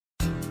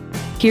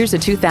Here's a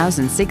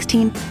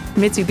 2016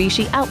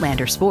 Mitsubishi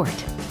Outlander Sport.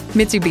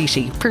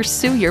 Mitsubishi,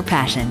 pursue your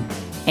passion.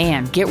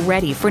 And get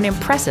ready for an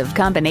impressive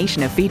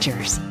combination of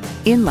features.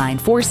 Inline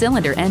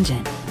 4-cylinder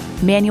engine,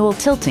 manual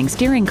tilting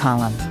steering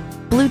column,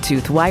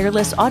 Bluetooth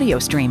wireless audio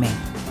streaming,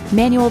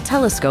 manual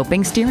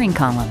telescoping steering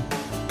column,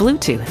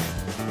 Bluetooth,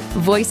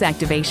 voice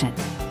activation,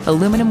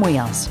 aluminum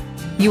wheels,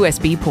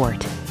 USB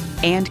port,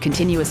 and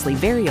continuously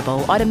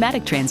variable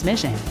automatic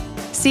transmission.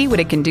 See what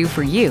it can do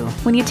for you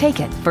when you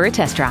take it for a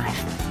test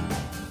drive.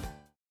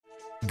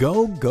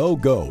 Go, go,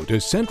 go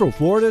to Central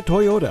Florida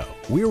Toyota.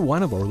 We're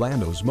one of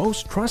Orlando's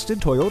most trusted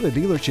Toyota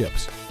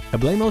dealerships.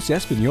 Hablemos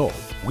Espanol.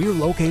 We're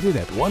located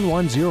at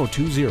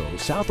 11020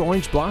 South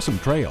Orange Blossom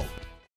Trail.